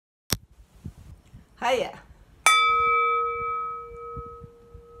Hiya.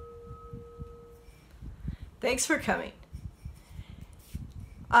 Thanks for coming.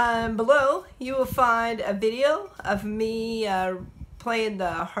 Below you will find a video of me playing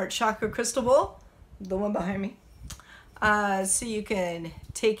the Heart Chakra Crystal Bowl, the one behind me, so you can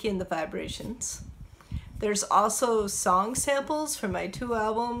take in the vibrations. There's also song samples from my two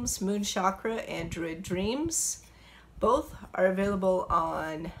albums, Moon Chakra and Druid Dreams. Both are available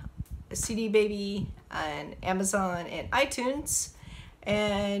on CD Baby and Amazon and iTunes.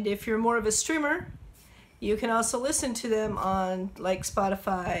 And if you're more of a streamer, you can also listen to them on like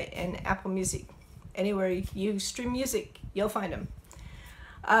Spotify and Apple Music. Anywhere you stream music, you'll find them.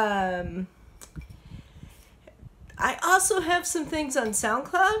 I also have some things on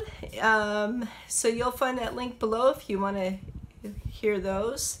SoundCloud, so you'll find that link below if you want to hear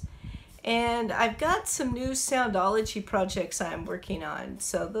those. And I've got some new Soundology projects I'm working on,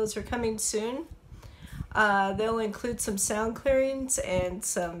 so those are coming soon. They'll include some sound clearings and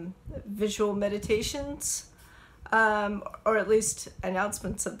some visual meditations, or at least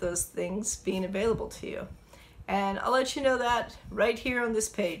announcements of those things being available to you. And I'll let you know that right here on this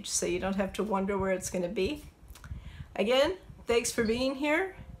page, so you don't have to wonder where it's going to be. Again, thanks for being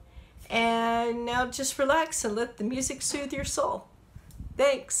here, and now just relax and let the music soothe your soul.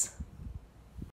 Thanks.